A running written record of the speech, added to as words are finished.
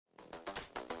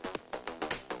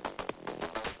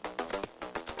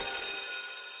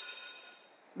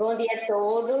Bom dia a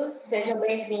todos, sejam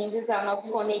bem-vindos ao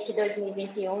nosso CONIC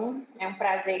 2021. É um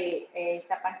prazer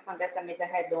estar participando dessa mesa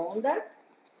redonda.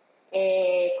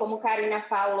 Como Karina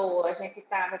falou, a gente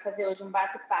vai fazer hoje um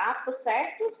bate-papo,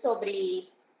 certo? Sobre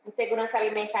insegurança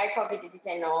alimentar e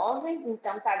Covid-19.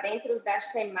 Então, está dentro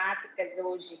das temáticas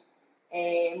hoje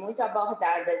muito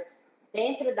abordadas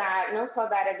dentro não só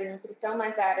da área de nutrição,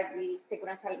 mas da área de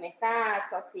segurança alimentar,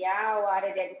 social, a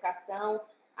área de educação,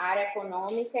 a área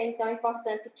econômica. Então, é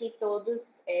importante que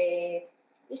todos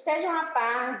estejam a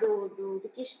par do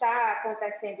que está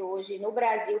acontecendo hoje no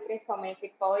Brasil,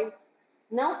 principalmente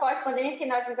não pós-pandemia, que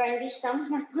nós ainda estamos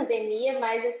na pandemia,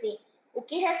 mas, assim, o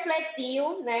que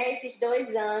refletiu, né, esses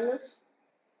 2 anos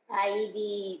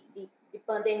aí de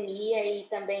pandemia e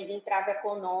também de entrave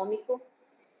econômico,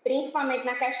 principalmente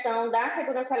na questão da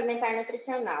segurança alimentar e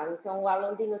nutricional. Então, o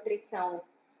aluno de nutrição,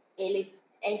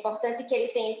 é importante que ele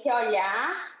tenha esse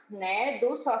olhar, né,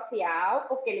 do social,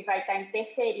 porque ele vai estar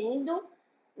interferindo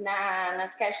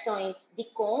nas questões de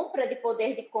compra, de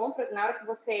poder de compra. Na hora que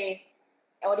você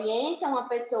orienta uma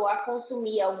pessoa a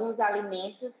consumir alguns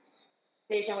alimentos,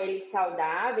 sejam eles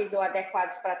saudáveis ou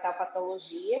adequados para tal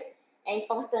patologia, é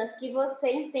importante que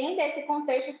você entenda esse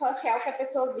contexto social que a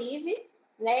pessoa vive,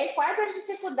 né, e quais as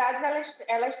dificuldades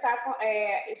ela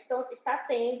está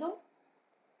tendo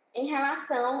em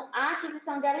relação à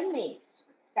aquisição de alimentos,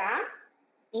 tá?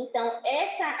 Então,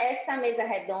 essa mesa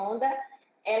redonda,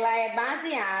 ela é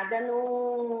baseada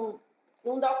num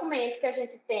documento que a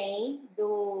gente tem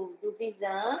do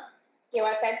Visan, que eu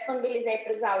até disponibilizei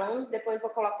para os alunos, depois vou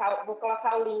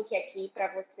colocar o link aqui para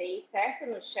vocês, certo?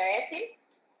 No chat,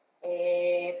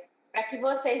 para que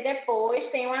vocês depois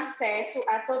tenham acesso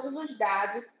a todos os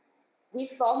dados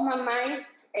de forma mais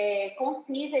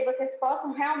concisa e vocês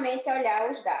possam realmente olhar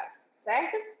os dados,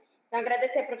 certo? Então,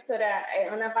 agradecer a professora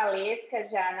Ana Valesca,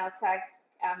 já nossa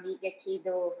amiga aqui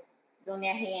do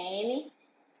UNI-RN,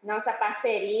 nossa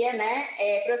parceria, né?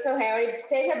 Professor Harry,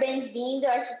 seja bem-vindo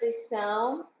à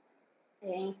instituição.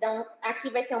 Então, aqui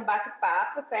vai ser um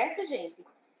bate-papo, certo, gente?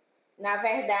 Na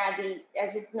verdade, a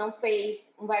gente não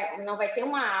vai ter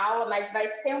uma aula, mas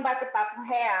vai ser um bate-papo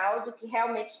real do que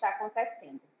realmente está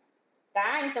acontecendo,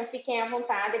 tá? Então, fiquem à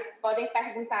vontade, podem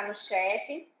perguntar no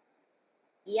chat.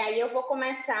 E aí eu vou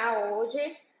começar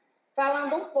hoje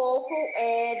falando um pouco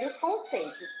dos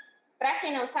conceitos. Para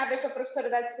quem não sabe, eu sou professora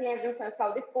da disciplina de Nutrição e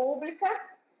Saúde Pública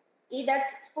e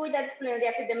fui da disciplina de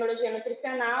Epidemiologia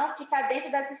Nutricional, que está dentro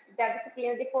da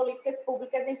disciplina de Políticas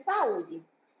Públicas em Saúde,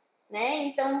 né?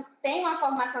 Então, tenho uma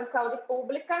formação de saúde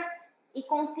pública e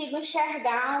consigo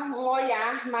enxergar um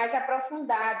olhar mais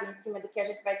aprofundado em cima do que a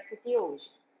gente vai discutir hoje,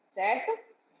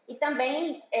 certo? E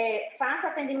também faço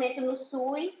atendimento no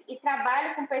SUS e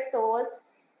trabalho com pessoas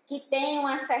que têm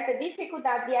uma certa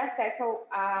dificuldade de acesso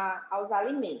aos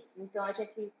alimentos. Então, a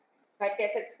gente vai ter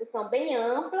essa discussão bem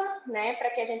ampla, né,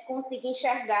 para que a gente consiga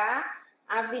enxergar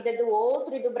a vida do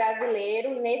outro e do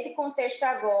brasileiro nesse contexto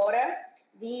agora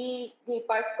de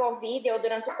pós-Covid ou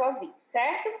durante o Covid,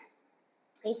 certo?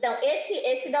 Então,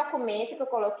 esse documento que eu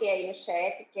coloquei aí no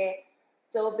chat, que é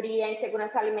sobre a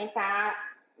insegurança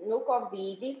alimentar no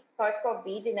Covid,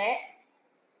 pós-Covid, né?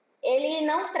 Ele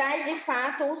não traz, de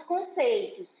fato, os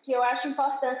conceitos, que eu acho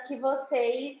importante que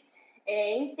vocês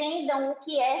entendam o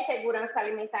que é segurança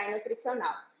alimentar e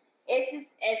nutricional.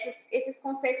 Esses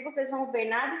conceitos vocês vão ver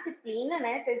na disciplina,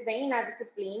 né? Vocês veem na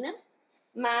disciplina,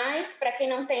 mas, para quem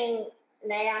não tem,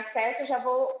 né, acesso, eu já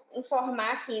vou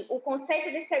informar que o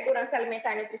conceito de segurança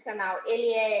alimentar e nutricional,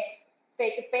 ele é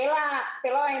feito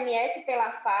pela OMS e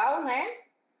pela FAO, né?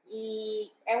 E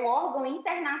é um órgão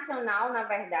internacional, na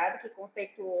verdade, que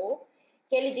conceituou,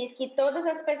 que ele diz que todas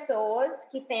as pessoas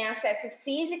que têm acesso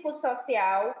físico,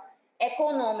 social,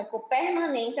 econômico,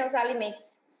 permanente aos alimentos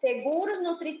seguros,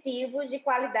 nutritivos, de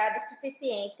qualidade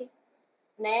suficiente,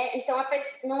 né? Então,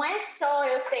 não é só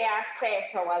eu ter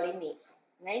acesso ao alimento,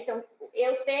 né? Então,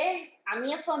 eu ter, a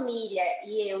minha família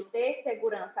e eu ter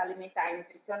segurança alimentar e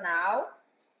nutricional,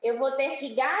 eu vou ter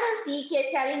que garantir que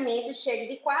esse alimento chegue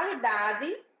de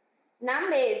qualidade na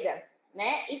mesa,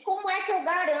 né? E como é que eu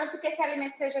garanto que esse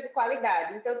alimento seja de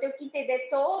qualidade? Então, eu tenho que entender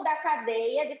toda a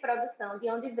cadeia de produção, de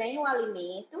onde vem o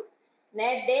alimento,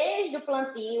 né? Desde o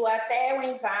plantio até o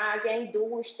envase, a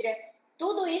indústria,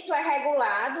 tudo isso é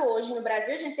regulado hoje no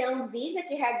Brasil. A gente tem a Anvisa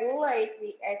que regula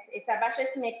esse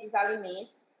abastecimento dos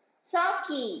alimentos. Só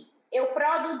que eu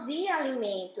produzir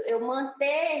alimento, eu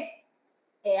manter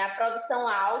a produção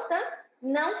alta,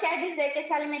 não quer dizer que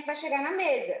esse alimento vai chegar na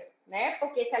mesa, né?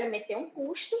 Porque esse alimento tem um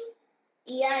custo,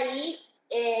 e aí,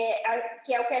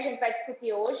 que é o que a gente vai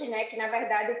discutir hoje, né? Que, na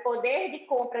verdade, o poder de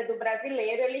compra do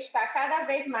brasileiro, ele está cada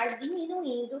vez mais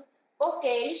diminuindo porque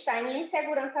ele está em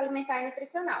insegurança alimentar e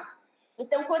nutricional.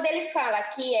 Então, quando ele fala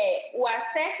que é o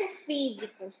acesso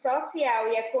físico, social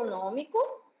e econômico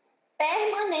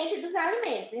permanente dos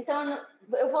alimentos. Então,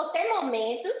 eu vou ter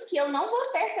momentos que eu não vou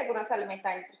ter segurança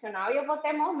alimentar e nutricional e eu vou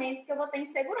ter momentos que eu vou ter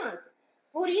insegurança.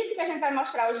 Por isso que a gente vai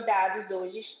mostrar os dados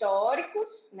hoje históricos,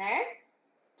 né?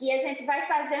 Que a gente vai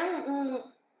fazer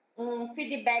um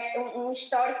feedback, um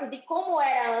histórico de como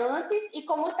era antes e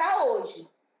como está hoje,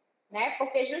 né?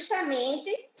 Porque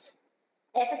justamente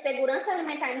essa segurança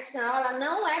alimentar e nutricional ela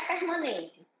não é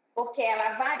permanente, porque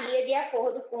ela varia de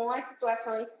acordo com as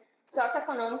situações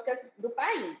socioeconômicas do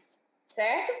país,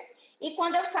 certo? E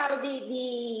quando eu falo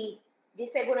de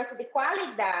segurança de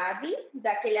qualidade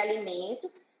daquele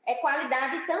alimento, é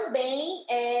qualidade também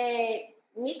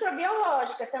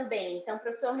microbiológica também. Então, o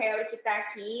professor Harry, que está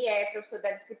aqui, é professor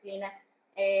da disciplina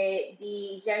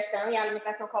de gestão e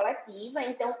alimentação coletiva.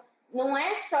 Então, não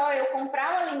é só eu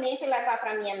comprar o alimento e levar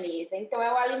para a minha mesa. Então, é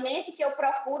o alimento que eu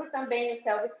procuro também no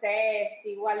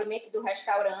self-service, o alimento do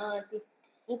restaurante.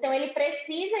 Então, ele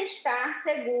precisa estar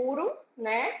seguro,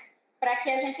 né? Para que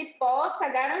a gente possa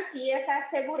garantir essa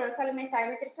segurança alimentar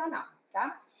e nutricional,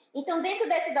 tá? Então, dentro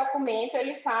desse documento,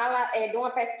 ele fala de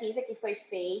uma pesquisa que foi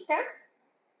feita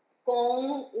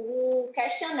com o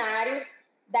questionário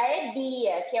da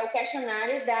EBIA, que é o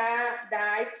questionário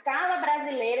da Escala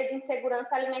Brasileira de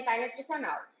Insegurança Alimentar e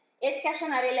Nutricional. Esse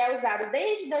questionário ele é usado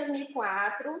desde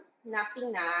 2004 na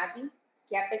PNAD,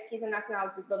 que é a Pesquisa Nacional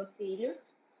dos Domicílios.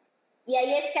 E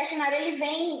aí esse questionário ele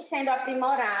vem sendo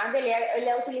aprimorado, ele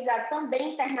é utilizado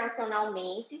também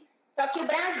internacionalmente, só que o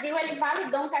Brasil ele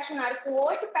validou um questionário com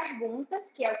 8 perguntas,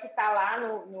 que é o que está lá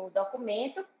no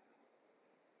documento,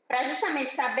 para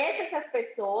justamente saber se essas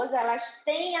pessoas elas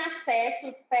têm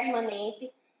acesso permanente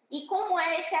e como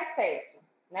é esse acesso,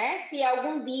 né? Se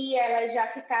algum dia elas já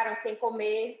ficaram sem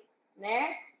comer,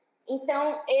 né?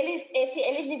 Então, eles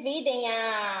dividem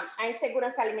a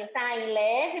insegurança alimentar em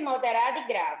leve, moderada e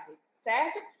grave,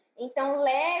 certo? Então,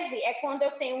 leve é quando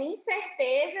eu tenho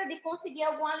incerteza de conseguir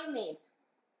algum alimento.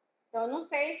 Então, eu não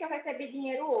sei se eu recebi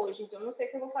dinheiro hoje, então eu não sei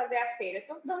se eu vou fazer a feira.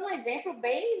 Estou dando um exemplo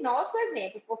bem nosso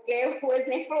exemplo, porque o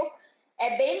exemplo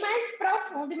é bem mais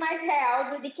profundo e mais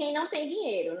real do de quem não tem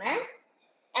dinheiro, né?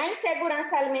 A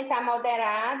insegurança alimentar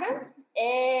moderada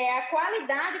é a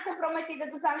qualidade comprometida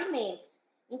dos alimentos.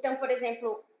 Então, por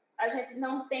exemplo, a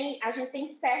gente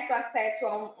tem certo acesso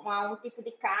a um tipo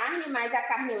de carne, mas a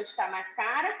carne hoje está mais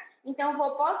cara, então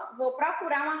vou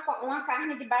procurar uma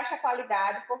carne de baixa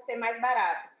qualidade por ser mais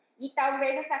barata. E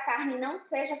talvez essa carne não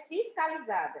seja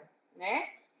fiscalizada, né?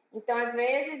 Então, às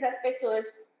vezes, as pessoas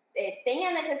têm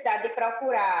a necessidade de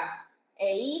procurar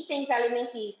itens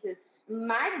alimentícios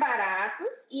mais baratos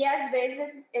e, às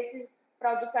vezes, esses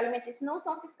produtos alimentícios não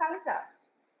são fiscalizados,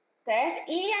 certo?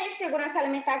 E a insegurança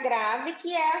alimentar grave,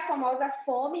 que é a famosa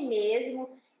fome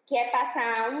mesmo, que é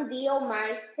passar um dia ou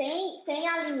mais sem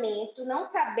alimento, não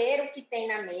saber o que tem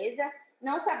na mesa,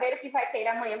 não saber o que vai ter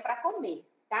amanhã para comer,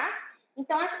 tá?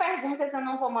 Então, as perguntas eu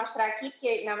não vou mostrar aqui,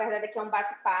 porque, na verdade, aqui é um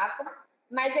bate-papo,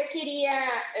 mas eu queria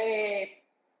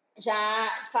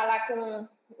já falar com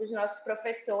os nossos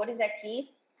professores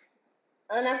aqui.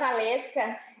 Ana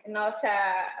Valesca,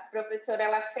 nossa professora,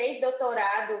 ela fez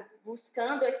doutorado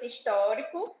buscando esse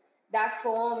histórico da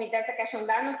fome, dessa questão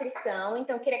da nutrição.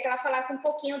 Então, eu queria que ela falasse um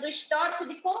pouquinho do histórico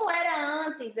de como era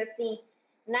antes, assim,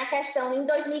 na questão em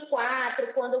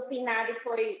 2004, quando o PNAD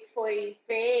foi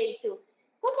feito.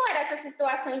 Como era essa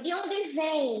situação e de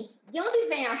onde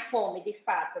vem a fome, de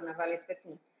fato, Ana Valesca,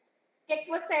 assim? O que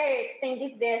você tem a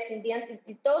dizer, assim, diante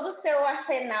de todo o seu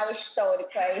arsenal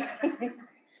histórico aí?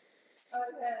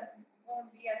 Olha, bom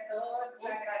dia a todos,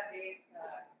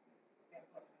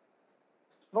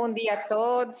 Bom dia a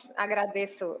todos,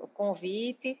 agradeço o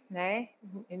convite, né?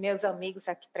 Meus amigos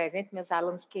aqui presentes, meus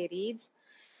alunos queridos.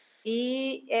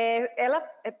 E ela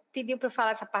pediu para eu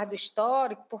falar essa parte do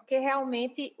histórico, porque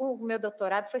realmente o meu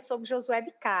doutorado foi sobre Josué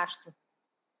de Castro,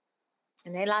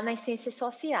 né, lá nas ciências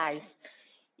sociais.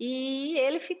 E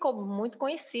ele ficou muito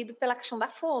conhecido pela questão da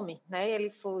fome, né? Ele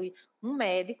foi um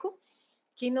médico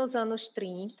que nos anos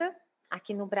 30,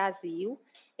 aqui no Brasil,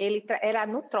 ele era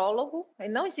nutrólogo,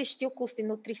 não existia o curso de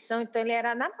nutrição, então ele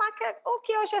era na máquina, o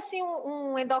que hoje é assim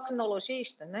um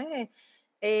endocrinologista, né?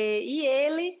 E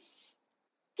ele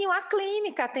tinha uma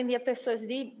clínica, atendia pessoas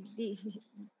de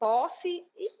posse,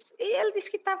 e ele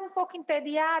disse que estava um pouco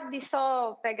entediado de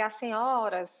só pegar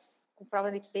senhoras com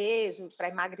prova de peso para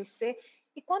emagrecer.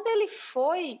 E quando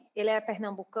ele era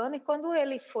pernambucano, e quando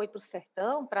ele foi para o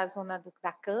sertão, para a zona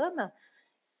da cana,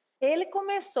 ele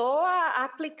começou a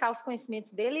aplicar os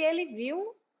conhecimentos dele e ele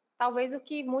viu talvez o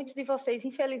que muitos de vocês,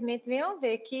 infelizmente, venham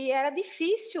ver, que era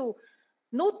difícil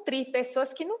nutrir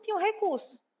pessoas que não tinham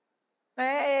recurso.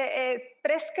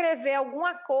 Prescrever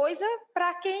alguma coisa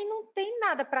para quem não tem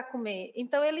nada para comer.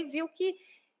 Então, ele viu que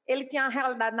ele tinha uma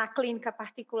realidade na clínica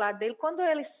particular dele. Quando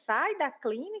ele sai da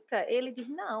clínica, ele diz,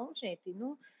 não, gente,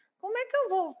 não, como é que eu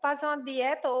vou fazer uma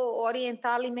dieta ou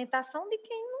orientar a alimentação de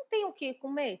quem não tem o que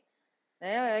comer?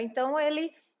 Então,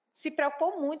 ele se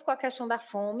preocupou muito com a questão da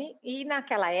fome, e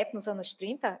naquela época, nos anos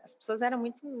 30, as pessoas eram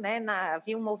muito,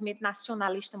 havia um movimento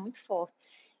nacionalista muito forte.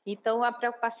 Então, a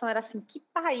preocupação era assim, que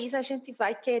país a gente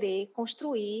vai querer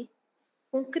construir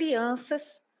com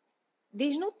crianças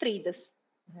desnutridas?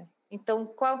 Então,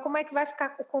 como é que vai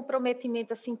ficar o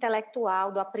comprometimento assim,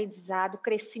 intelectual, do aprendizado, do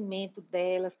crescimento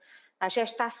delas, a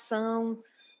gestação,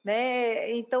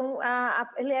 né? Então,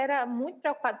 ele era muito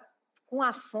preocupado com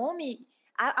a fome,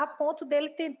 a ponto dele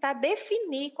tentar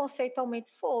definir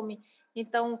conceitualmente fome.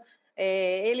 Então,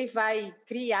 ele vai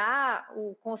criar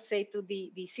o conceito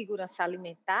de segurança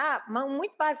alimentar,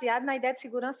 muito baseado na ideia de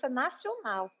segurança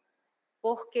nacional,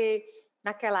 porque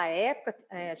naquela época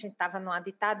a gente estava numa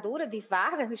ditadura de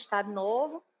Vargas, no Estado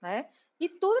Novo, né? E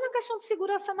tudo na questão de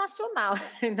segurança nacional.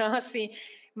 Então, assim,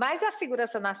 mas a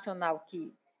segurança nacional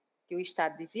que o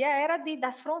Estado dizia era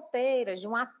das fronteiras, de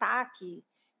um ataque,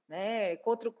 né,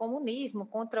 contra o comunismo,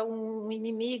 contra um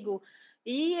inimigo.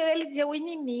 E ele dizia, o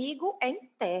inimigo é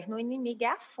interno, o inimigo é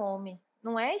a fome,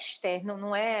 não é externo,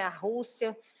 não é a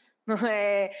Rússia, não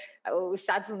é os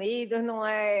Estados Unidos, não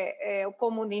é o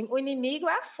comunismo. O inimigo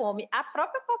é a fome. A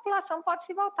própria população pode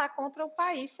se voltar contra o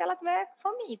país se ela tiver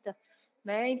faminta,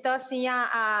 né? Então, assim,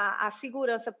 a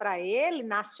segurança para ele,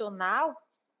 nacional,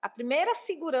 a primeira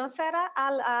segurança era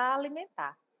a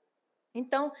alimentar.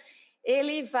 Então,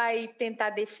 ele vai tentar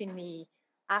definir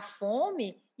a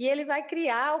fome e ele vai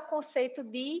criar o conceito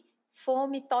de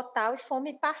fome total e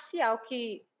fome parcial,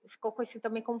 que ficou conhecido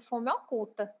também como fome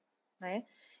oculta, né?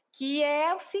 Que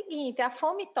é o seguinte, a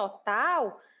fome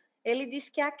total, ele diz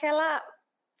que é aquela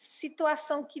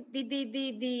situação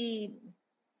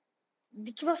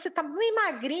de que você está bem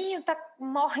magrinho, está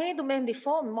morrendo mesmo de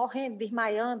fome, morrendo,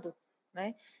 desmaiando,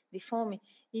 né, de fome.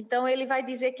 Então, ele vai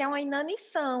dizer que é uma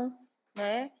inanição,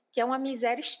 né, que é uma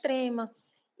miséria extrema.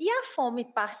 E a fome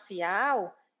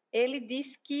parcial, ele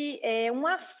diz que é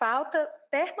uma falta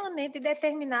permanente de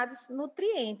determinados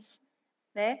nutrientes,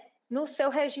 né, no seu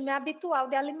regime habitual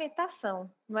de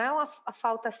alimentação. Não é uma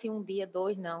falta assim um dia,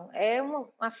 dois, não. É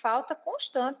uma falta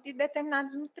constante de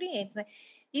determinados nutrientes, né?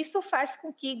 Isso faz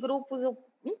com que grupos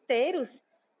inteiros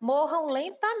morram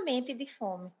lentamente de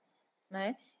fome,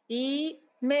 né? E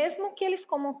mesmo que eles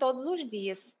comam todos os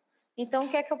dias. Então, o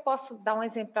que é que eu posso dar um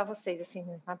exemplo para vocês? Assim,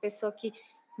 uma pessoa que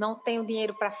não tem o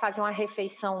dinheiro para fazer uma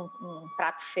refeição, um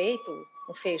prato feito,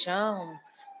 um feijão,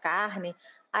 carne,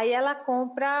 aí ela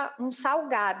compra um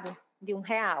salgado de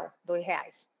R$1,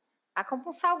 R$2. Ela compra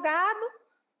um salgado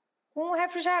com um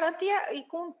refrigerante e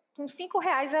com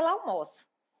R$5 ela almoça.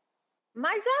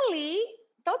 Mas ali,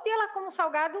 todo dia ela come um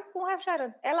salgado com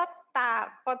refrigerante. Ela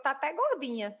pode estar até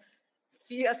gordinha,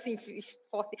 assim,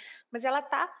 forte, mas ela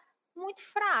está muito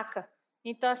fraca.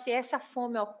 Então, assim, essa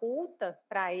fome oculta,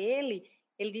 para ele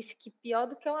disse que pior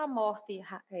do que uma morte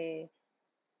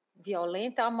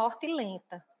violenta é uma morte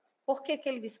lenta. Por que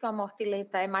ele disse que uma morte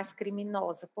lenta é mais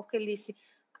criminosa? Porque ele disse,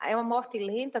 é uma morte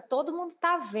lenta, todo mundo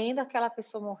está vendo aquela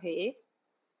pessoa morrer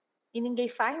e ninguém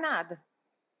faz nada.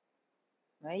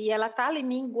 Né? E ela está ali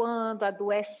minguando,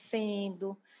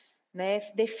 adoecendo, né?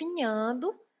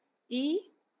 Definhando,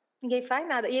 e ninguém faz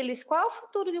nada. E ele disse, qual é o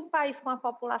futuro de um país com a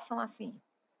população assim?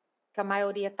 Que a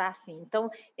maioria está assim. Então,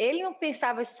 ele não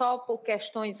pensava só por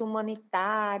questões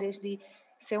humanitárias, de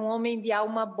ser um homem de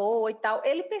alma boa e tal.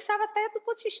 Ele pensava até do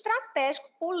ponto de vista estratégico,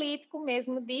 político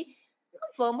mesmo, de não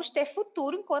vamos ter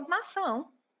futuro enquanto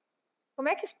nação. Como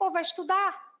é que esse povo vai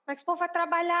estudar? Como é que esse povo vai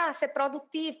trabalhar, ser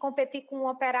produtivo, competir com um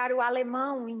operário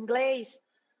alemão, inglês,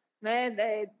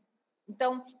 né?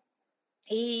 Então,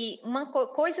 e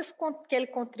coisas que ele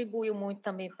contribuiu muito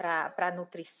também para a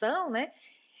nutrição, né?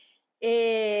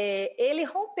 Ele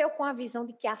rompeu com a visão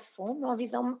de que a fome, uma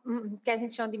visão que a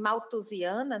gente chama de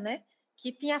malthusiana, né?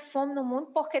 Que tinha fome no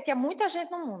mundo porque tinha muita gente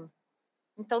no mundo.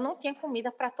 Então, não tinha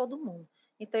comida para todo mundo.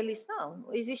 Então, ele disse,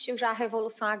 não, existiu já a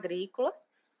Revolução Agrícola,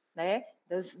 né?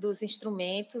 Dos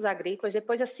instrumentos agrícolas.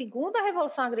 Depois, a segunda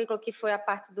Revolução Agrícola, que foi a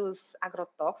parte dos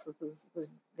agrotóxicos,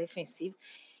 dos defensivos.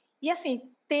 E,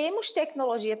 assim, temos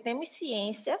tecnologia, temos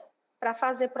ciência para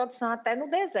fazer produção até no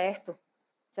deserto,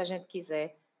 se a gente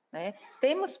quiser. Né?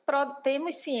 Temos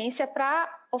ciência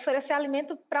para oferecer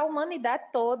alimento para a humanidade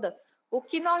toda. O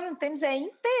que nós não temos é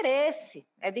interesse,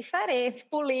 é diferente,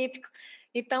 político.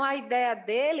 Então, a ideia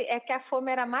dele é que a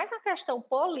fome era mais uma questão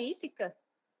política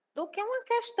do que uma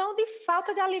questão de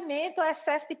falta de alimento ou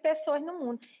excesso de pessoas no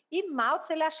mundo. E Malthus,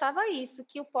 ele achava isso,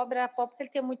 que o pobre era pobre porque ele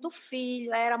tinha muito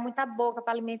filho, era muita boca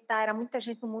para alimentar, era muita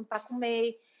gente no mundo para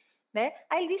comer, né?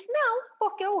 Aí ele disse, não,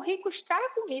 porque o rico extrai a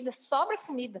comida, sobra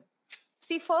comida.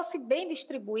 Se fosse bem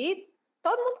distribuído,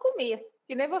 todo mundo comia,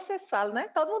 que nem vocês falam, né?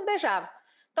 Todo mundo beijava,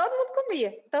 todo mundo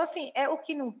comia. Então, assim, o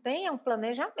que não tem é um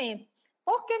planejamento.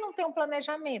 Por que não tem um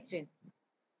planejamento, gente?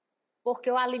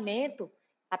 Porque o alimento,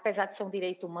 apesar de ser um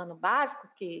direito humano básico,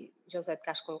 que José de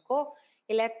Castro colocou,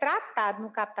 ele é tratado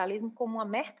no capitalismo como uma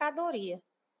mercadoria.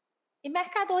 E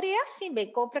mercadoria é assim,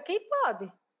 bem, compra quem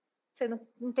pode. Você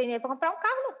não tem dinheiro para comprar um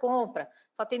carro, não compra.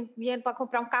 Só tem dinheiro para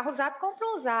comprar um carro usado, compra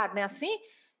um usado, né? Assim,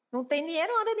 não tem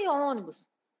dinheiro, anda de ônibus.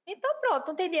 Então, pronto,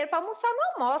 não tem dinheiro para almoçar,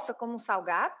 não almoça como um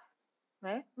salgado,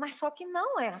 né? Mas só que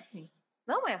não é assim.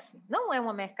 Não é assim. Não é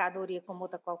uma mercadoria como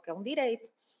outra qualquer, um direito,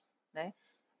 né?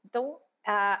 Então,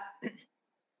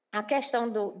 a questão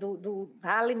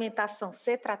da alimentação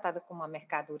ser tratada como uma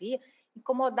mercadoria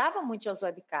incomodava muito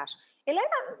Josué de Castro. Ele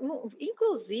era,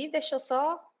 inclusive, deixa eu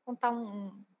só contar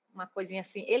uma coisinha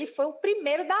assim, ele foi o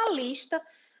primeiro da lista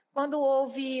quando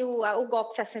houve o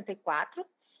golpe de 64,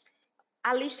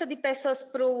 a lista de pessoas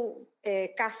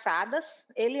caçadas,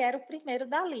 ele era o primeiro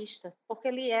da lista, porque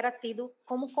ele era tido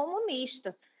como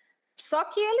comunista. Só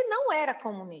que ele não era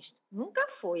comunista, nunca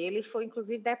foi. Ele foi,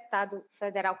 inclusive, deputado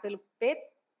federal pelo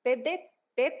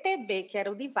PTB, que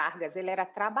era o de Vargas, ele era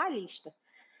trabalhista,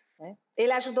 né?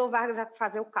 Ele ajudou Vargas a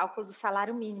fazer o cálculo do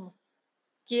salário mínimo,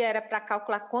 que era para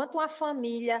calcular quanto uma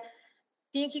família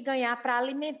tinha que ganhar para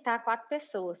alimentar 4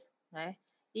 pessoas, né?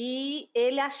 E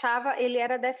ele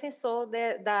era defensor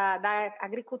da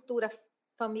agricultura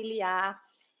familiar,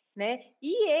 né?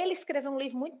 E ele escreveu um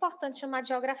livro muito importante chamado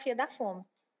Geografia da Fome.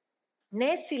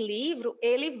 Nesse livro,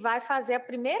 ele vai fazer a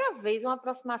primeira vez uma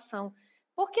aproximação,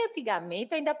 porque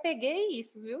antigamente eu ainda peguei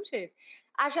isso, viu, gente?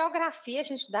 A geografia, a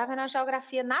gente estudava na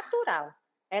geografia natural.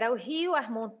 Era o rio, as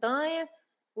montanhas,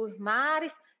 os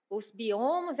mares, os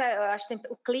biomas,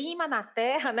 o clima na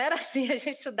Terra, né? Era assim, a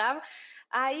gente estudava.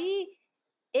 Aí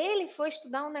ele foi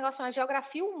estudar um negócio chamado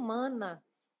geografia humana,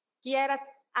 que era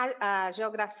a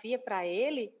geografia para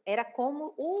ele era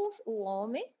como o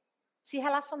homem se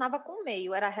relacionava com o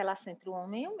meio, era a relação entre o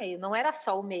homem e o meio, não era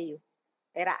só o meio,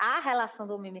 era a relação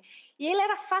do homem e o meio. E ele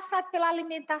era fascinado pela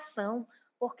alimentação,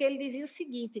 porque ele dizia o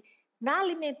seguinte, na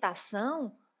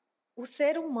alimentação, o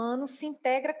ser humano se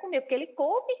integra com o meio, porque ele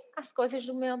come as coisas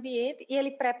do meio ambiente e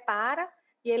ele prepara,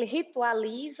 e ele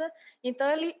ritualiza, então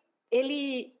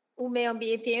o meio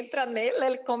ambiente entra nele,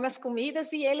 ele come as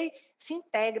comidas e ele se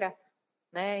integra,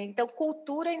 né? Então,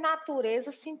 cultura e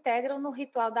natureza se integram no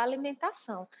ritual da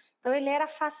alimentação. Então, ele era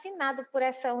fascinado por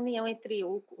essa união entre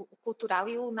o cultural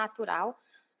e o natural,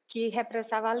 que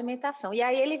representava a alimentação. E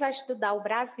aí ele vai estudar o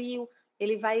Brasil,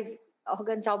 ele vai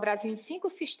organizar o Brasil em 5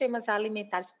 sistemas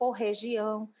alimentares por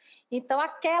região. Então,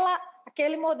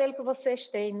 aquele modelo que vocês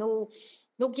têm no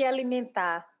Guia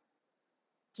Alimentar,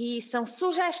 que são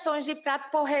sugestões de prato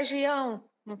por região,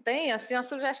 não tem? Assim, uma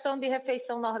sugestão de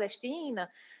refeição nordestina,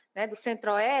 né, do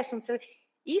Centro-Oeste, não sei.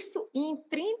 Isso em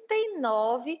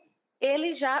 39,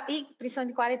 ele já, e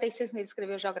principalmente em 46, ele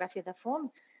escreveu Geografia da Fome,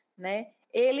 né,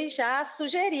 ele já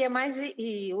sugeria, mas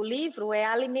o livro é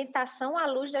Alimentação à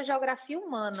Luz da Geografia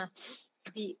Humana,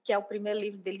 que é o primeiro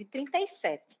livro dele, de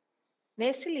 37.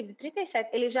 Nesse livro, de 37,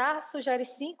 ele já sugere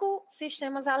 5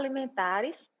 sistemas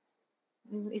alimentares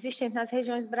existentes nas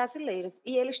regiões brasileiras.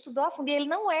 E ele estudou a fundo, e ele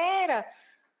não era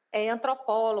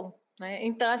antropólogo, né?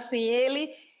 Então, assim,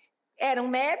 ele era um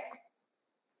médico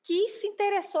que se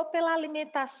interessou pela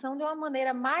alimentação de uma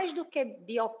maneira mais do que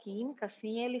bioquímica,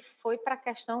 assim, ele foi para a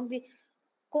questão de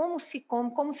como se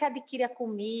come, como se adquire a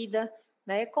comida,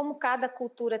 né? Como cada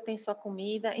cultura tem sua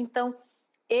comida. Então,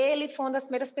 ele foi uma das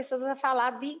primeiras pessoas a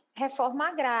falar de reforma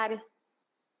agrária,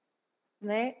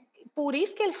 né? Por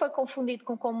isso que ele foi confundido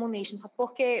com comunismo,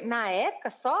 porque na época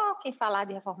só quem falava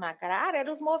de reforma agrária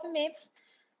eram os movimentos,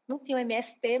 não tinha o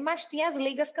MST, mas tinha as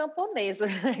ligas camponesas,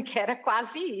 que era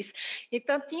quase isso.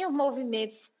 Então tinha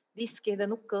movimentos de esquerda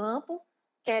no campo,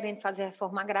 querendo fazer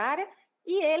reforma agrária,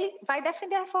 e ele vai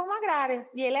defender a reforma agrária,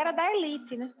 e ele era da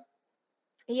elite, né?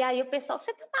 E aí o pessoal,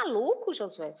 você tá maluco,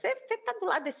 Josué? Você tá do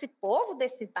lado desse povo,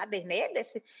 desse padernê,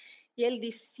 desse... E ele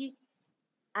disse,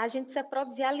 a gente precisa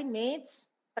produzir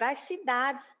alimentos para as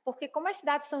cidades, porque como as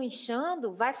cidades estão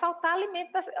inchando, vai faltar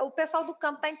alimento, o pessoal do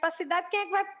campo está indo para a cidade, quem é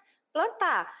que vai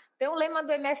plantar? Tem um lema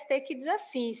do MST que diz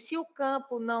assim, se o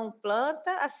campo não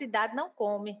planta, a cidade não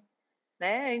come,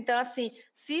 né? Então, assim,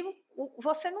 se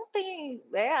você não tem...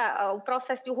 o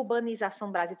processo de urbanização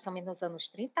do Brasil, principalmente nos anos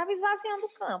 30, estava esvaziando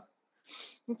o campo.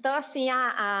 Então, assim,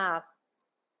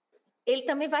 ele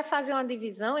também vai fazer uma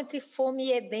divisão entre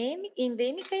fome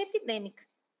endêmica e epidêmica,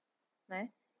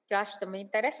 né? Que eu acho também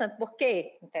interessante. Por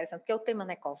quê? Interessante, porque o tema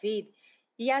não é Covid,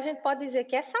 e a gente pode dizer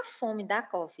que essa fome da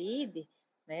Covid,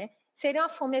 né, seria uma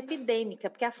fome epidêmica,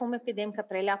 porque a fome epidêmica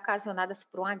para ele é ocasionada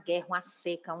por uma guerra, uma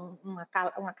seca,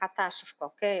 uma catástrofe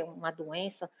qualquer, uma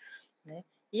doença, né?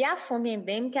 E a fome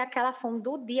endêmica é aquela fome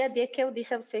do dia a dia que eu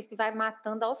disse a vocês, que vai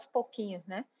matando aos pouquinhos,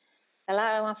 né?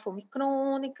 Ela é uma fome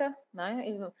crônica, né?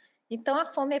 Então, a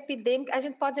fome epidêmica, a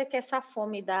gente pode dizer que essa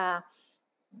fome da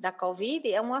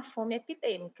Covid é uma fome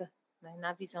epidêmica, né?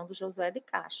 Na visão do Josué de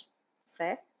Castro,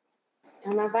 certo?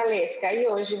 Ana Valesca, e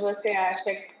hoje você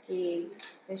acha que...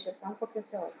 Deixa só um pouquinho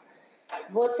seu...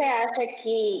 Você acha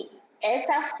que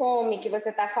essa fome que você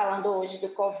está falando hoje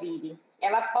do Covid,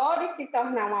 ela pode se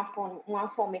tornar uma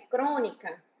fome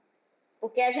crônica?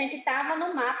 Porque a gente estava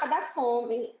no mapa da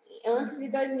fome antes de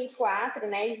 2004,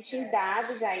 né? Existem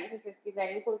dados aí, se vocês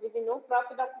quiserem, inclusive no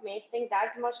próprio documento tem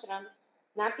dados mostrando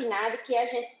na PNAD que a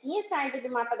gente tinha saído do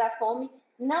mapa da fome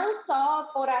não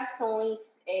só por ações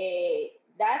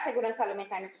da segurança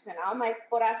alimentar e nutricional, mas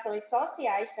por ações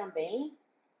sociais também,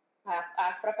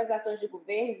 as próprias ações de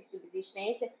governo, de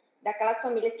subsistência, daquelas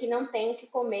famílias que não têm o que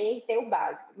comer e ter o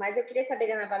básico. Mas eu queria saber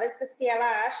da Ana Valesca se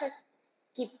ela acha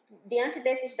que, diante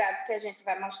desses dados que a gente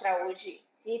vai mostrar hoje,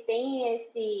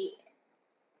 se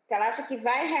ela acha que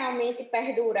vai realmente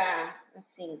perdurar,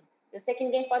 assim, eu sei que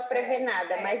ninguém pode prever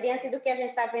nada, mas diante do que a gente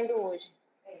está vendo hoje.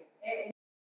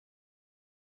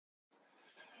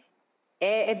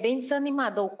 É bem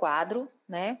desanimador o quadro,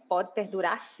 né? Pode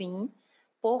perdurar sim,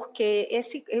 porque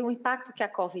o impacto que a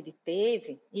Covid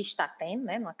teve, e está tendo,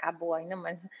 né? Não acabou ainda,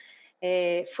 mas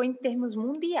foi em termos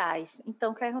mundiais.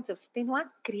 Então, o que aconteceu? Você tem uma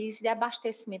crise de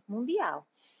abastecimento mundial,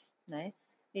 né?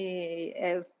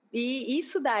 E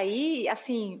isso daí,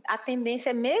 assim, a tendência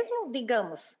é mesmo,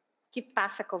 digamos, que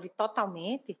passa a Covid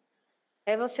totalmente,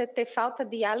 é você ter falta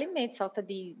de alimentos, falta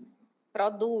de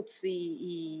produtos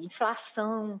e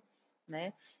inflação,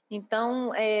 né?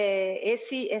 Então,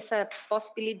 essa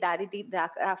possibilidade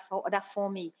da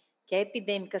fome que é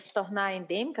epidêmica se tornar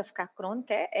endêmica, ficar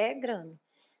crônica, é grande.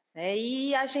 Né?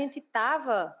 E a gente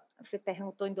estava, você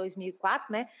perguntou em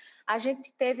 2004, né? A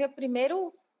gente teve o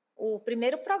primeiro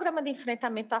programa de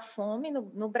enfrentamento à fome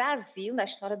no Brasil, na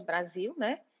história do Brasil,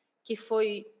 né? Que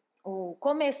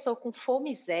começou com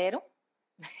Fome Zero,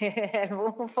 era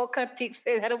um pouco antigo,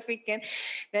 vocês eram pequenos,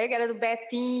 né? Que era do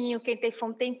Betinho, quem tem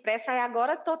fome tem pressa, e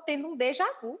agora estou tendo um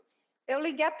déjà vu. Eu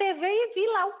liguei a TV e vi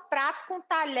lá o prato com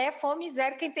talher, Fome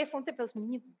Zero, quem tem fome tem pressa.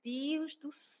 Meu Deus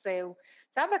do céu!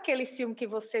 Sabe aquele filme que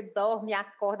você dorme e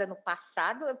acorda no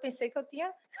passado? Eu pensei que eu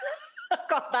tinha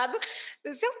acordado,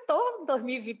 eu estou em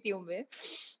 2021 mesmo.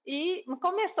 E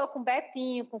começou com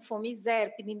Betinho, com Fome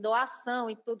Zero, pedindo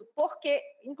doação e tudo, porque,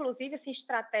 inclusive, assim,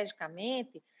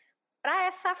 estrategicamente, para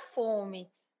essa fome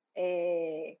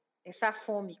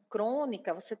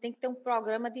crônica, você tem que ter um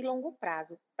programa de longo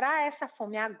prazo. Para essa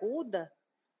fome aguda,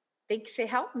 tem que ser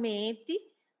realmente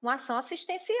uma ação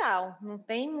assistencial. Não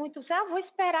tem muito, você, vou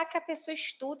esperar que a pessoa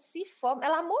estude, se forme.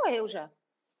 Ela morreu já.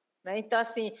 Né? Então,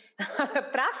 assim,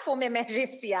 para a fome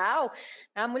emergencial,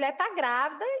 a mulher está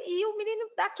grávida e o menino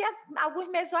daqui a alguns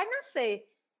meses vai nascer.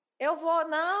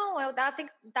 Ela tem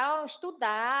que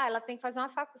estudar, ela tem que fazer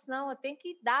uma faculdade, não, eu tenho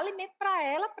que dar alimento para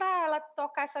ela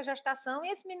tocar essa gestação, e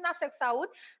esse menino nascer com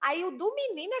saúde, aí o do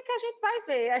menino é que a gente vai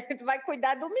ver, a gente vai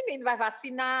cuidar do menino, vai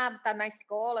vacinar, tá na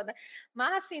escola, né?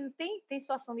 Mas, assim, tem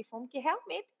situação de fome que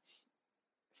realmente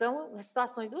são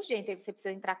situações urgentes, aí você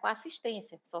precisa entrar com a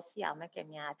assistência social, né, que é a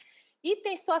minha área. E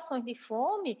tem situações de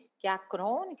fome, que é a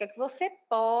crônica, que você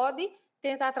pode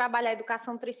tentar trabalhar a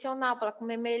educação nutricional para ela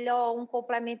comer melhor, um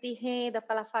complemento de renda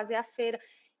para ela fazer a feira.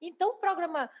 Então, o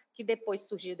programa que depois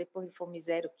surgiu, depois do Fome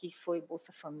Zero, que foi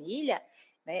Bolsa Família,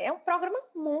 né, é um programa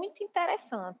muito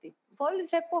interessante. Vou lhe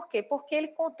dizer por quê? Porque ele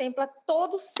contempla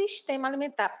todo o sistema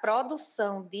alimentar,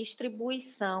 produção,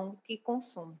 distribuição e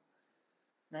consumo,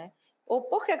 né? Ou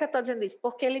por que eu estou dizendo isso?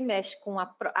 Porque ele mexe com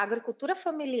a agricultura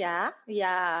familiar e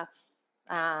a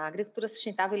agricultura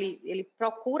sustentável, ele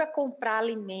procura comprar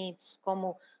alimentos,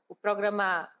 como o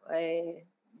programa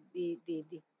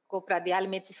de compra de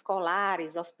alimentos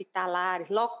escolares, hospitalares,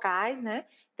 locais, né?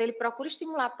 Então, ele procura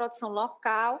estimular a produção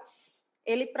local,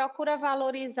 ele procura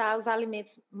valorizar os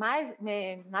alimentos mais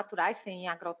naturais, sem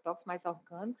agrotóxicos, mais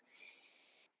orgânicos.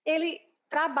 Ele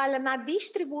trabalha na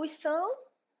distribuição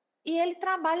e ele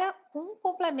trabalha com um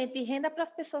complemento de renda para as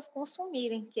pessoas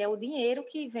consumirem, que é o dinheiro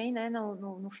que vem, né,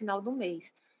 no final do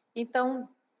mês. Então,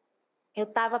 eu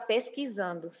estava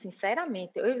pesquisando,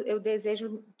 sinceramente, eu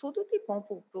desejo tudo de bom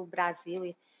para o Brasil.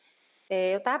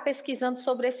 Eu estava pesquisando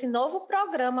sobre esse novo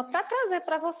programa para trazer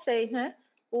para vocês, né?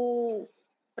 O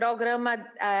programa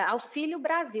Auxílio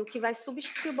Brasil, que vai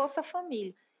substituir o Bolsa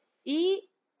Família. E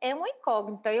é uma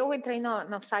incógnita. Eu entrei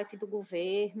no site do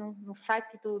governo, no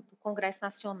site do Congresso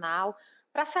Nacional,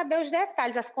 para saber os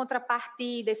detalhes, as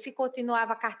contrapartidas, se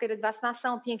continuava a carteira de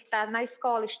vacinação, tinha que estar na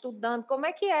escola estudando, como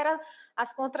é que eram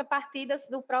as contrapartidas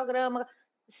do programa,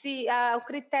 se o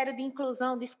critério de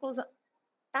inclusão, de exclusão.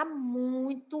 Está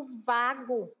muito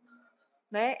vago,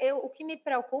 né? O que me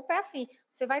preocupa é assim,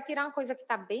 você vai tirar uma coisa que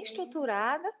está bem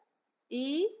estruturada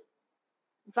e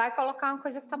vai colocar uma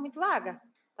coisa que está muito vaga,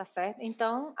 tá certo?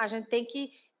 Então, a gente tem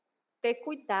que ter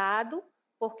cuidado,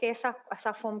 porque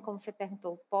essa fome, como você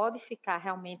perguntou, pode ficar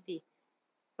realmente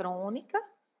crônica,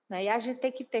 né? E a gente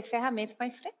tem que ter ferramentas para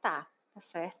enfrentar, tá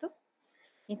certo?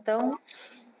 Então,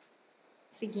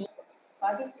 seguindo,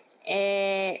 pode?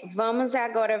 Vamos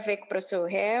agora ver com o professor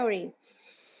Harry,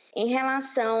 em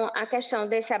relação à questão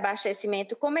desse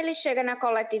abastecimento, como ele chega na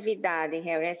coletividade,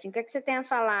 Harry? Assim, o que é que você tem a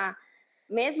falar,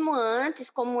 mesmo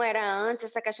antes, como era antes,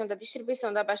 essa questão da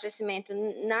distribuição do abastecimento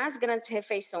nas grandes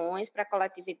refeições para a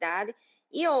coletividade,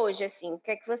 e hoje, assim, o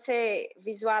que é que você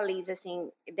visualiza, assim,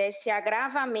 desse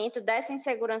agravamento dessa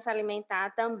insegurança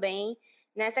alimentar também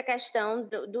nessa questão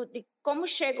de como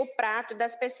chega o prato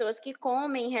das pessoas que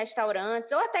comem em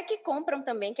restaurantes, ou até que compram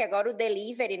também, que agora o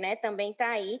delivery, né, também está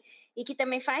aí, e que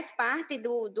também faz parte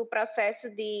do processo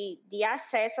de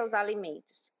acesso aos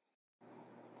alimentos.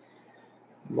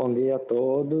 Bom dia a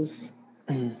todos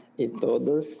e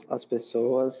todas as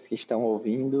pessoas que estão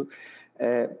ouvindo.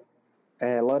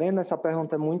 Lorena, essa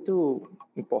pergunta é muito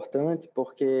importante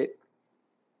porque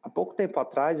há pouco tempo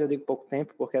atrás, eu digo pouco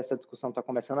tempo porque essa discussão está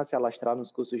começando a se alastrar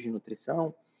nos cursos de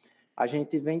nutrição, a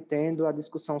gente vem tendo a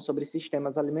discussão sobre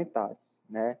sistemas alimentares,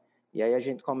 né? E aí a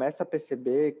gente começa a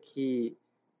perceber que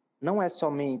não é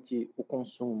somente o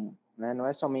consumo, né? Não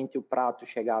é somente o prato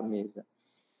chegar à mesa.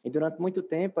 E durante muito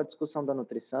tempo, a discussão da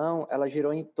nutrição, ela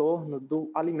girou em torno do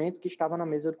alimento que estava na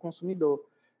mesa do consumidor,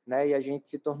 né? E a gente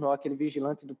se tornou aquele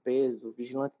vigilante do peso,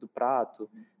 vigilante do prato,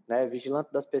 né?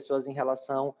 Vigilante das pessoas em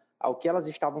relação ao que elas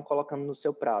estavam colocando no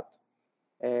seu prato.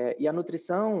 E a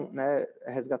nutrição, né,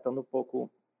 resgatando um pouco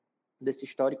desse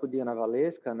histórico de Ana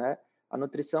Valesca, né? A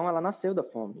nutrição, ela nasceu da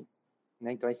fome,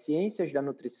 né? Então, as ciências da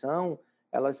nutrição,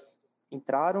 elas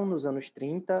entraram nos anos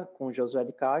 30 com Josué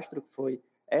de Castro, que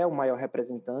é o maior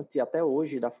representante até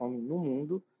hoje da fome no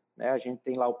mundo, né? A gente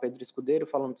tem lá o Pedro Escudeiro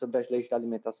falando sobre as leis da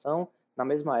alimentação, na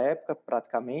mesma época,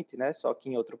 praticamente, né? Só que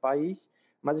em outro país,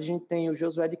 mas a gente tem o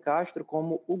Josué de Castro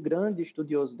como o grande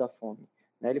estudioso da fome,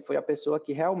 né? Ele foi a pessoa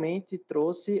que realmente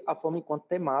trouxe a fome enquanto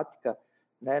temática,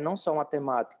 né? Não só uma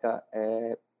temática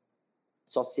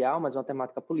social, mas uma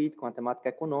temática política, uma temática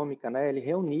econômica, né? Ele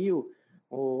reuniu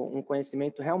um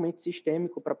conhecimento realmente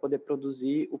sistêmico para poder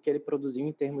produzir o que ele produziu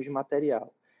em termos de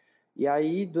material. E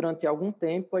aí, durante algum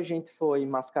tempo, a gente foi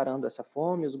mascarando essa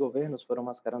fome, os governos foram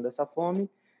mascarando essa fome,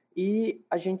 e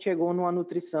a gente chegou numa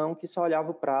nutrição que só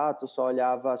olhava o prato, só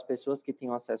olhava as pessoas que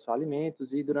tinham acesso a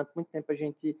alimentos, e durante muito tempo a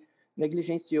gente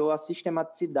negligenciou a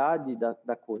sistematicidade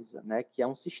da coisa, né? Que é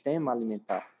um sistema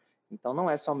alimentar. Então, não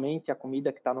é somente a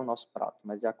comida que está no nosso prato,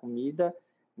 mas é a comida,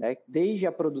 né, desde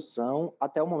a produção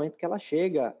até o momento que ela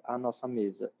chega à nossa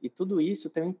mesa. E tudo isso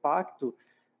tem um impacto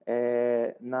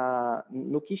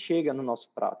no que chega no nosso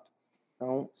prato.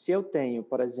 Então, se eu tenho,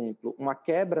 por exemplo, uma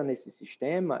quebra nesse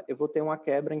sistema, eu vou ter uma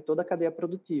quebra em toda a cadeia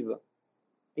produtiva.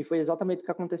 E foi exatamente o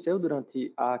que aconteceu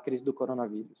durante a crise do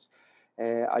coronavírus.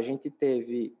 A gente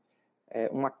teve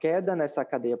uma queda nessa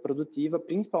cadeia produtiva,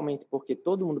 principalmente porque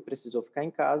todo mundo precisou ficar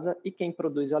em casa e quem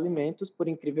produz alimentos, por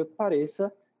incrível que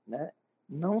pareça, né,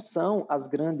 não são as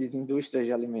grandes indústrias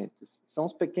de alimentos, são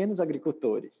os pequenos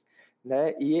agricultores,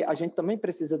 né? E a gente também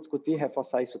precisa discutir e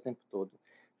reforçar isso o tempo todo.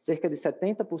 Cerca de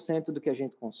 70% do que a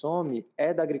gente consome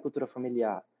é da agricultura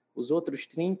familiar, os outros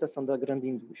 30% são da grande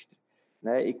indústria,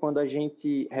 né? E quando a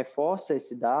gente reforça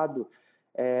esse dado,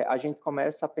 a gente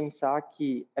começa a pensar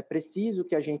que é preciso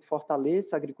que a gente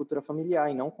fortaleça a agricultura familiar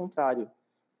e não o contrário,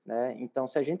 né? Então,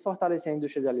 se a gente fortalecer a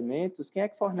indústria de alimentos, quem é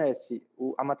que fornece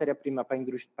a matéria-prima para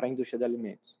a indústria de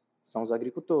alimentos? São os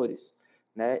agricultores,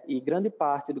 né? E grande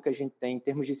parte do que a gente tem em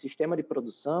termos de sistema de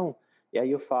produção, e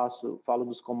aí eu falo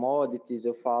dos commodities,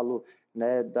 eu falo,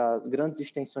 né, das grandes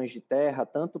extensões de terra,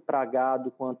 tanto para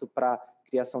gado quanto para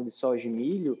criação de soja e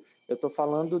milho, eu estou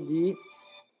falando de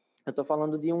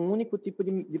um único tipo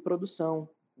de produção,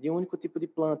 de um único tipo de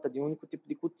planta, de um único tipo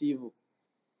de cultivo.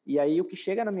 E aí o que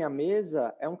chega na minha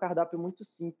mesa é um cardápio muito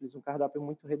simples, um cardápio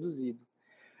muito reduzido.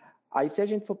 Aí, se a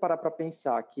gente for parar para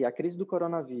pensar que a crise do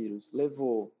coronavírus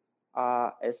levou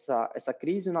a essa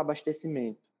crise no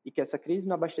abastecimento e que essa crise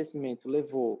no abastecimento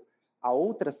levou a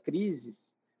outras crises,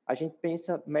 a gente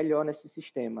pensa melhor nesse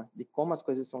sistema, de como as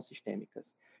coisas são sistêmicas.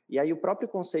 E aí o próprio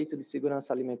conceito de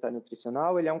segurança alimentar e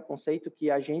nutricional, ele é um conceito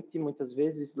que a gente muitas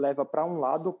vezes leva para um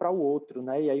lado ou para o outro,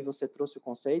 né? E aí você trouxe o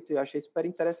conceito e eu achei super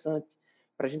interessante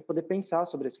para a gente poder pensar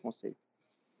sobre esse conceito.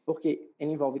 Porque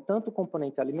ele envolve tanto o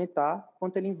componente alimentar,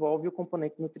 quanto ele envolve o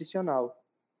componente nutricional,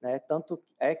 né? Tanto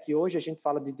é que hoje a gente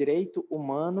fala de direito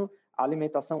humano à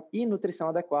alimentação e nutrição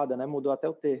adequada, né? Mudou até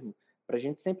o termo, para a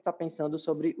gente sempre estar pensando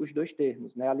sobre os dois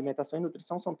termos, né? Alimentação e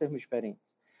nutrição são termos diferentes.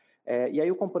 E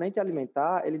aí o componente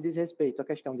alimentar, ele diz respeito à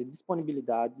questão de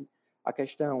disponibilidade, à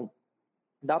questão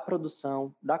da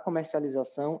produção, da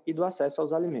comercialização e do acesso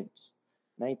aos alimentos,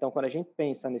 né? Então, quando a gente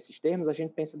pensa nesses termos, a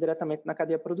gente pensa diretamente na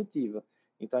cadeia produtiva.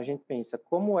 Então, a gente pensa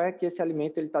como é que esse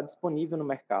alimento está disponível no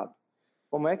mercado,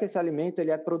 como é que esse alimento ele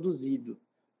é produzido,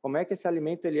 como é que esse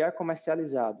alimento ele é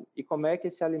comercializado e como é que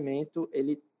esse alimento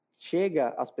ele chega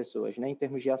às pessoas, né, em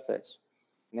termos de acesso,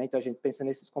 né? Então, a gente pensa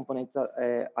nesses componentes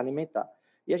alimentar.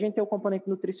 E a gente tem o componente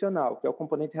nutricional, que é o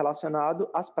componente relacionado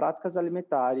às práticas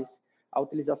alimentares, à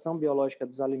utilização biológica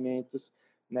dos alimentos,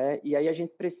 né? E aí a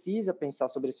gente precisa pensar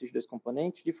sobre esses dois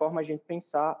componentes de forma a gente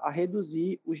pensar a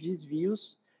reduzir os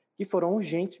desvios que foram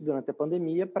urgentes durante a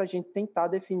pandemia para a gente tentar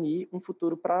definir um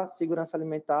futuro para a segurança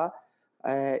alimentar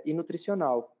e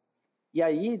nutricional. E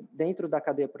aí, dentro da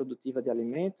cadeia produtiva de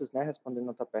alimentos, né,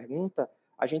 respondendo a tua pergunta,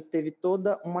 a gente teve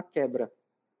toda uma quebra,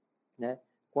 né?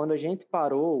 Quando a gente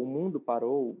parou, o mundo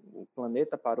parou, o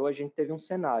planeta parou, a gente teve um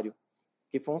cenário,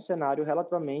 que foi um cenário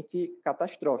relativamente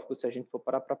catastrófico, se a gente for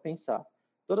parar para pensar.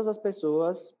 Todas as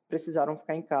pessoas precisaram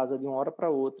ficar em casa de uma hora para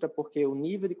outra, porque o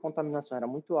nível de contaminação era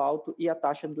muito alto e a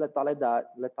taxa de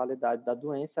letalidade da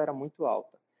doença era muito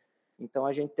alta. Então,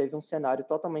 a gente teve um cenário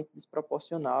totalmente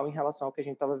desproporcional em relação ao que a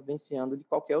gente estava vivenciando de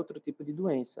qualquer outro tipo de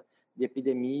doença, de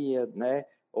epidemia, né,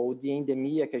 ou de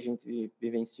endemia que a gente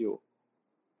vivenciou.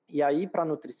 E aí, para a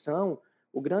nutrição,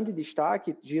 o grande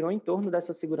destaque girou em torno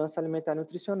dessa segurança alimentar e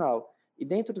nutricional. E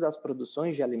dentro das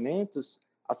produções de alimentos,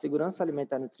 a segurança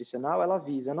alimentar e nutricional, ela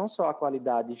visa não só a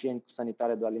qualidade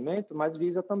higiênico-sanitária do alimento, mas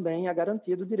visa também a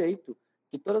garantia do direito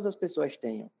que todas as pessoas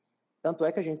tenham. Tanto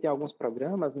é que a gente tem alguns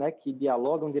programas, né, que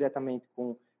dialogam diretamente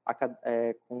com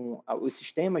os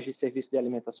sistemas de serviço de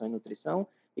alimentação e nutrição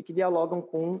e que dialogam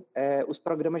com os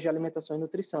programas de alimentação e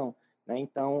nutrição, né?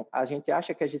 Então, a gente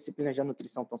acha que as disciplinas da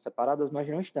nutrição estão separadas, mas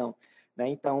não estão, né?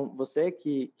 Então, você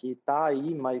que está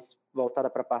aí mais voltada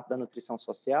para a parte da nutrição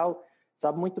social,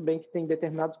 sabe muito bem que tem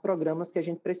determinados programas que a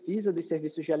gente precisa dos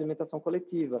serviços de alimentação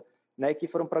coletiva, né? Que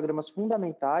foram programas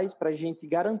fundamentais para a gente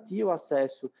garantir o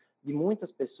acesso de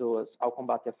muitas pessoas ao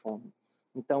combate à fome.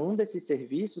 Então, um desses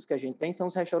serviços que a gente tem são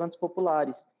os restaurantes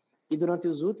populares. E durante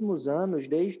os últimos anos,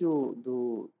 desde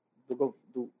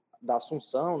da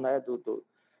assunção, né,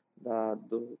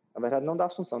 na verdade não da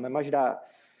assunção, né, mas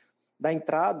da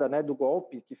entrada, né, do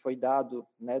golpe que foi dado,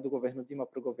 né, do governo Dilma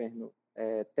para o governo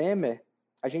Temer,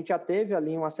 a gente já teve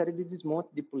ali uma série de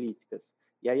desmonte de políticas.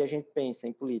 E aí a gente pensa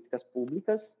em políticas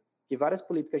públicas, que várias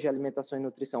políticas de alimentação e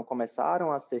nutrição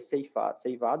começaram a ser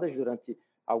ceivadas durante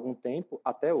algum tempo,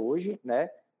 até hoje, né?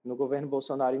 No governo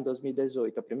Bolsonaro, em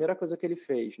 2018, a primeira coisa que ele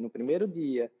fez, no primeiro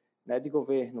dia, né, de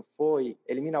governo, foi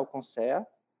eliminar o CONSEA,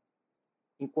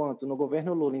 enquanto no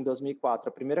governo Lula, em 2004,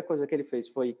 a primeira coisa que ele fez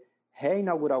foi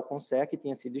reinaugurar o CONSEA, que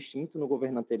tinha sido extinto no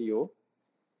governo anterior.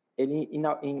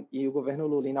 E o governo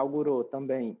Lula inaugurou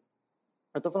também...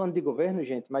 Eu estou falando de governo,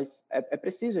 gente, mas é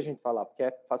preciso a gente falar, porque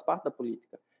faz parte da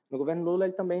política. No governo Lula,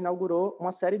 ele também inaugurou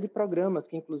uma série de programas,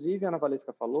 que inclusive a Ana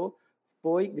Valesca falou,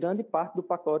 foi grande parte do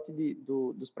pacote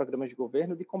dos programas de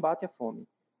governo de combate à fome,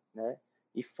 né?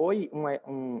 E foi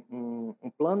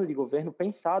um plano de governo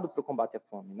pensado para o combate à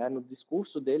fome, né? No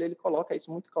discurso dele, ele coloca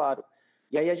isso muito claro.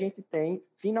 E aí a gente tem,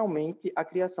 finalmente, a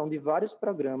criação de vários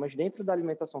programas dentro da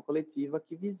alimentação coletiva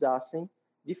que visassem,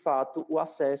 de fato, o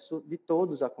acesso de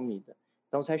todos à comida.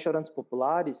 Então, os restaurantes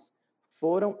populares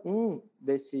foram um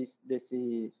desses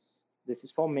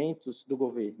fomentos do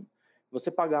governo. Você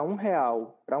pagar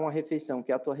R$1 para uma refeição,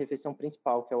 que é a tua refeição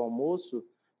principal, que é o almoço,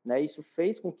 né, isso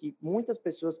fez com que muitas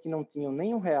pessoas que não tinham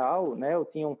nem R$1, né, ou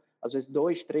tinham, às vezes,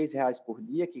 R$2, R$3 por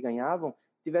dia que ganhavam,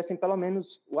 tivessem pelo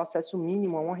menos o acesso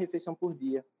mínimo a uma refeição por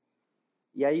dia.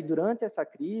 E aí, durante essa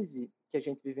crise que a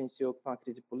gente vivenciou, com a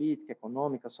crise política,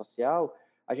 econômica, social,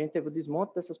 a gente teve o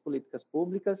desmonte dessas políticas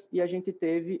públicas e a gente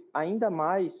teve ainda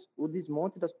mais o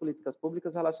desmonte das políticas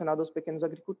públicas relacionadas aos pequenos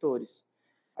agricultores.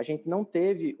 A gente não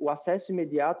teve o acesso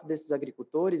imediato desses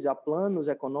agricultores a planos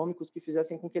econômicos que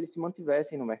fizessem com que eles se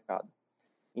mantivessem no mercado.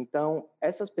 Então,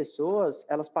 essas pessoas,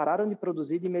 elas pararam de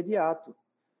produzir de imediato.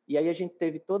 E aí a gente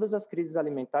teve todas as crises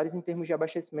alimentares em termos de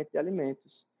abastecimento de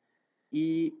alimentos.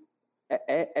 E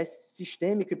é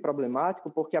sistêmico e problemático,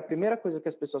 porque a primeira coisa que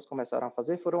as pessoas começaram a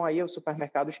fazer foram aí aos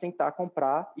supermercados tentar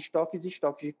comprar estoques e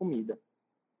estoques de comida.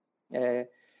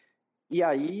 E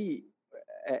aí,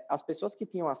 as pessoas que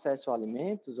tinham acesso a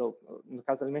alimentos, ou no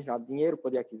caso de alimentos, não, dinheiro,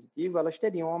 poder aquisitivo, elas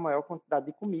teriam uma maior quantidade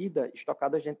de comida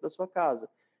estocada dentro da sua casa.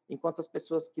 Enquanto as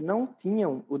pessoas que não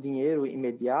tinham o dinheiro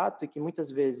imediato e que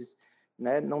muitas vezes,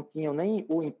 né, não tinham nem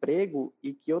o emprego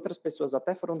e que outras pessoas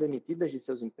até foram demitidas de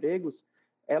seus empregos,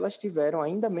 elas tiveram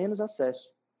ainda menos acesso.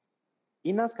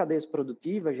 E nas cadeias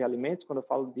produtivas de alimentos, quando eu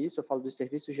falo disso, eu falo dos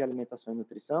serviços de alimentação e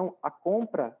nutrição, a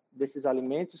compra desses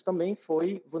alimentos também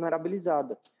foi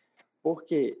vulnerabilizada,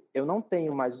 porque eu não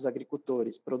tenho mais os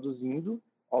agricultores produzindo,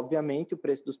 obviamente o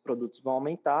preço dos produtos vai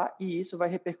aumentar e isso vai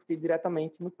repercutir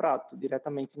diretamente no prato,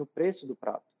 diretamente no preço do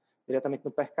prato, diretamente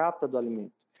no per capita do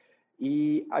alimento.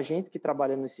 E a gente que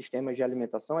trabalha nos sistemas de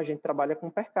alimentação, a gente trabalha com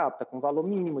per capita, com valor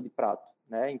mínimo de prato,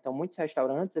 né? Então, muitos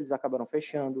restaurantes, eles acabaram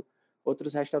fechando,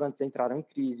 outros restaurantes entraram em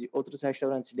crise, outros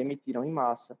restaurantes demitiram em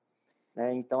massa,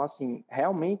 né? Então, assim,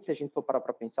 realmente, se a gente for parar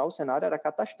para pensar, o cenário era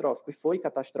catastrófico, e foi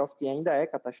catastrófico e ainda é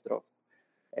catastrófico.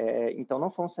 Então,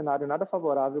 não foi um cenário nada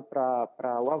favorável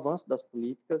para o avanço das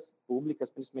políticas públicas,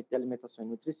 principalmente de alimentação e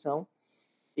nutrição,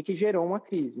 e que gerou uma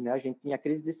crise, né? A gente tinha a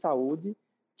crise de saúde,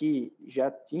 que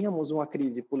já tínhamos uma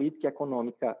crise política e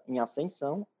econômica em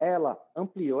ascensão, ela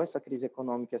ampliou essa crise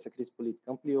econômica, essa crise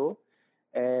política ampliou,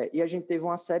 e a gente teve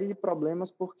uma série de problemas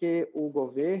porque o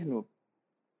governo,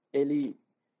 ele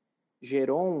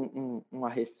gerou uma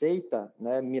receita,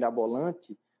 né,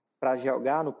 mirabolante para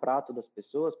jogar no prato das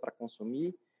pessoas, para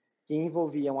consumir, que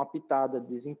envolvia uma pitada de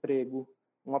desemprego,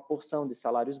 uma porção de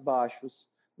salários baixos,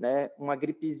 né, uma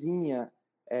gripezinha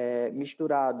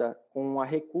misturada com a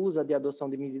recusa de adoção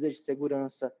de medidas de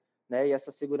segurança, né, e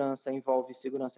essa segurança envolve segurança